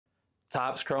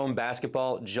Topps Chrome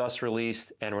Basketball just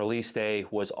released, and release day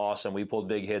was awesome. We pulled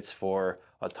big hits for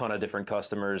a ton of different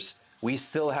customers. We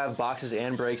still have boxes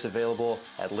and breaks available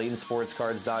at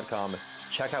LaytonSportsCards.com.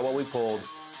 Check out what we pulled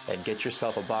and get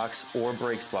yourself a box or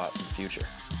break spot in the future.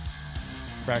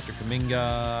 Fractor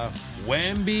Kuminga,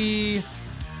 Wemby,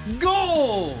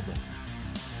 gold!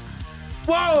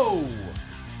 Whoa!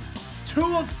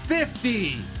 2 of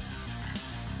 50!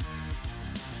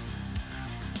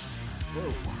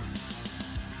 Whoa.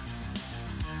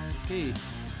 Okay.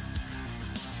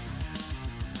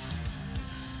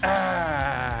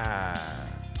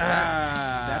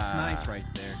 That's nice right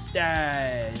there.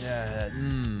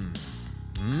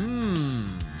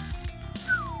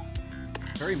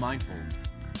 Very mindful.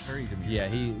 Very demure.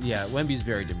 Yeah, Wemby's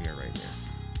very demure right there.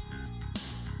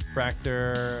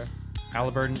 Fractor,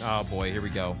 Halliburton. Oh boy, here we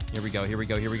go. Here we go.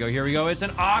 It's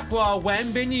an Aqua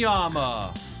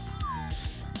Wembanyama.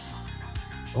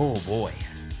 Oh boy.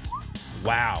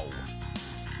 Wow.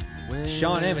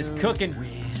 Sean M is cooking.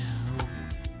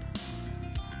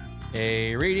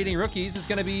 A radiating rookies is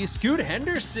going to be Scoot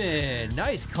Henderson.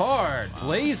 Nice card.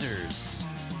 Blazers.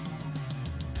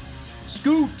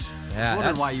 Scoot. Yeah, I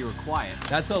wondered why you were quiet.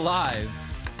 That's alive.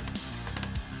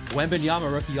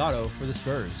 Wembanyama rookie auto for the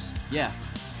Spurs. Yeah.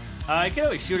 You can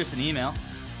always shoot us an email.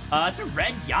 It's a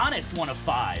red Giannis 1 of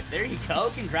 5. There you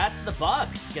go. Congrats to the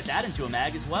Bucks. Get that into a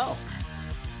mag as well.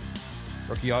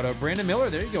 Rookie auto Brandon Miller.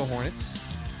 There you go, Hornets.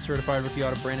 Certified rookie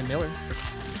auto Brandon Miller.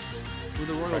 Who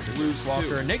the Royals lose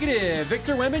Walker to? Negative.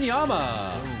 Victor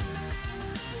Wembanyama.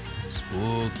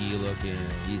 Spooky looking.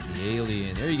 He's the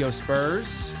alien. There you go,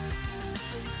 Spurs.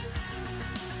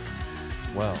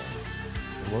 Well,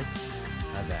 look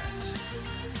at that.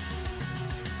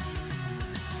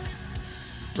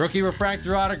 Rookie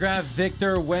refractor autograph,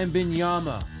 Victor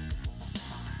Wembanyama.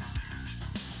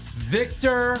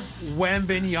 Victor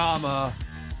Wembanyama.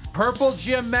 Purple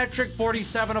geometric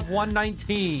 47 of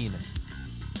 119.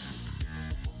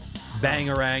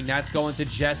 Bangarang. That's going to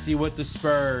Jesse with the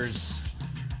Spurs.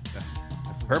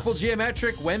 Purple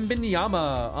geometric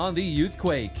Wembanyama on the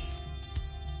Youthquake.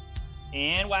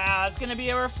 And wow, it's going to be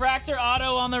a refractor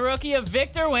auto on the rookie of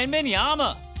Victor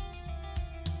Wembanyama.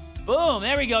 Boom.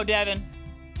 There we go, Devin.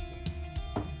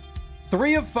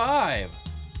 3 of 5.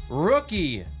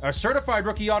 Rookie, a certified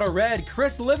rookie auto red,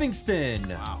 Chris Livingston.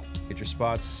 Wow. Get your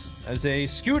spots as a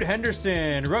Scoot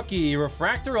Henderson rookie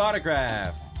refractor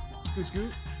autograph.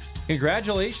 Scoot.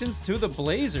 Congratulations to the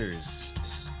Blazers.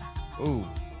 Ooh.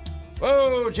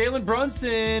 Whoa, Jalen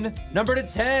Brunson, number to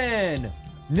 10.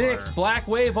 Knicks Black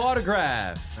Wave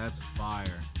autograph. That's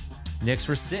fire. Knicks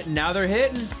were sitting, now they're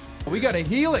hitting. We got a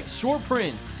Helix short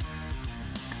print.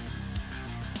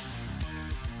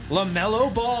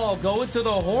 LaMelo Ball going to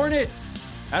the Hornets.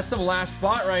 That's some last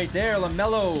spot right there.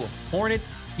 LaMelo,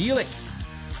 Hornets, Helix.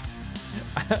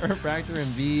 Refractor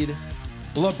Embiid.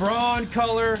 LeBron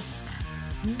color.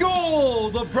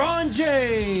 Gold, LeBron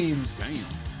James.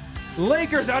 Damn.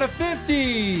 Lakers out of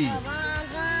 50.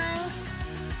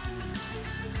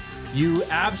 You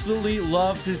absolutely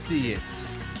love to see it.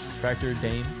 Refractor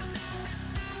Dame.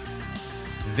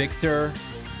 Victor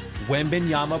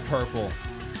Wembanyama purple.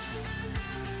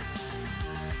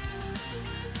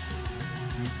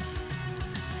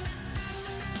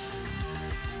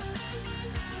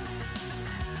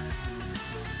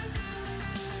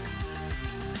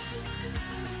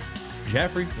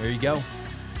 Jeffrey, there you go.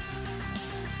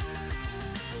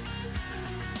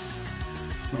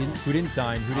 Who didn't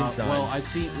sign? Who didn't sign? Well, I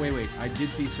see. Wait. I did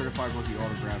see certified rookie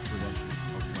autographs redemption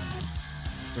of Wemby.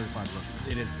 Certified rookies.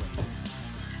 It is Wemby.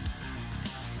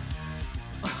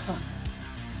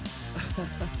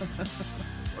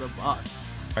 What a boss.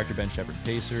 Dr. Ben Shepherd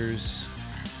Pacers.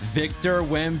 Victor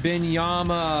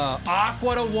Wembanyama.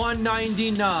 Aqua to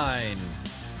 199.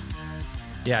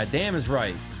 Yeah, damn is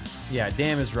right. Yeah,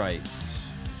 damn is right.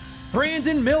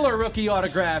 Brandon Miller rookie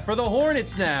autograph for the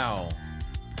Hornets now.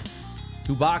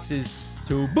 2 boxes.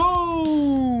 2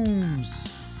 booms.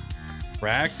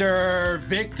 Fractor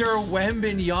Victor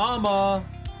Wembanyama.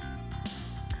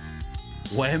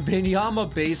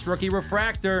 Wembanyama base rookie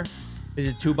refractor. This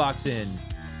is 2 box in.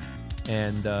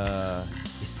 And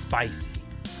it's spicy.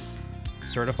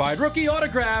 Certified rookie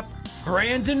autograph.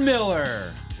 Brandon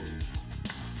Miller.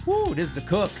 Woo, this is a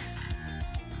cook.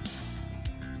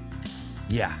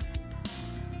 Yeah.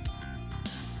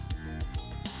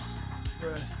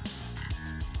 Breath.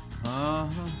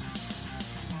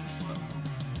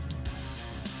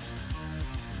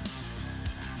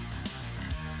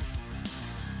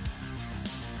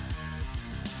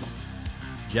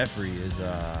 Jeffrey is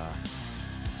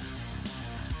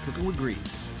Cooking with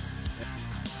grease.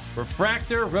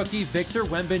 Refractor rookie Victor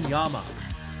Wembanyama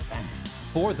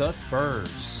for the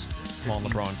Spurs. Come on,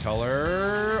 LeBron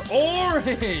color.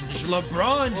 Orange,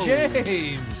 LeBron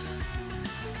James.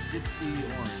 Did see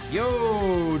orange.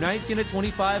 Yo,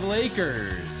 19/25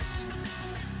 Lakers.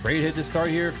 Great hit to start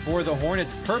here for the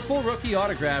Hornets. Purple rookie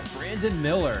autograph, Brandon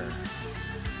Miller.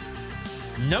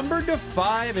 Numbered to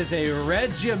 5 is a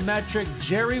red geometric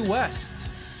Jerry West.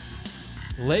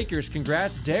 Lakers,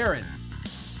 congrats, Darren.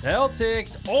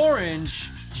 Celtics, orange,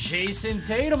 Jason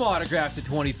Tatum autograph to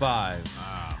 25.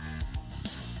 Wow.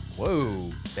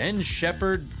 Whoa, Ben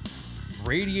Shepherd,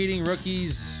 radiating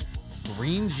rookies,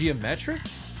 green geometric?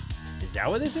 Is that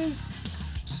what this is?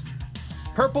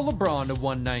 Purple LeBron to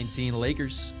 119,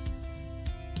 Lakers.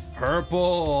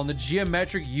 Purple on the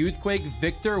geometric Youthquake,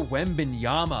 Victor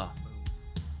Wembanyama.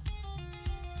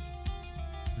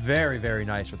 Very, very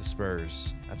nice for the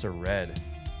Spurs. That's a red.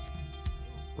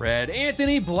 Red.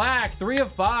 Anthony Black, 3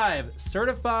 of 5.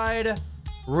 Certified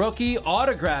rookie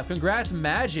autograph. Congrats,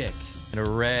 Magic. And a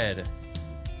red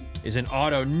is an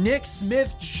auto. Nick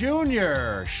Smith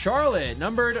Jr., Charlotte,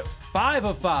 numbered 5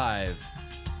 of 5.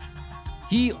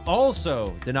 He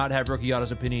also did not have rookie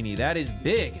autos of Panini. That is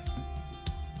big.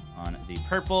 On the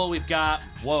purple, we've got,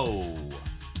 whoa,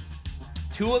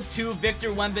 2 of 2 Victor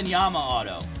Wembanyama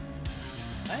auto.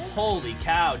 Holy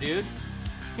cow, dude.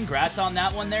 Congrats on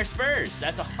that one there, Spurs.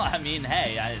 That's all. I mean,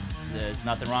 hey, there's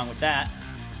nothing wrong with that.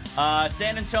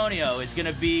 San Antonio is going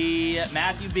to be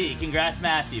Matthew B. Congrats,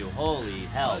 Matthew. Holy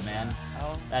hell, man.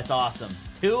 That's awesome.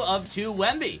 2 of 2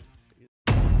 Wemby.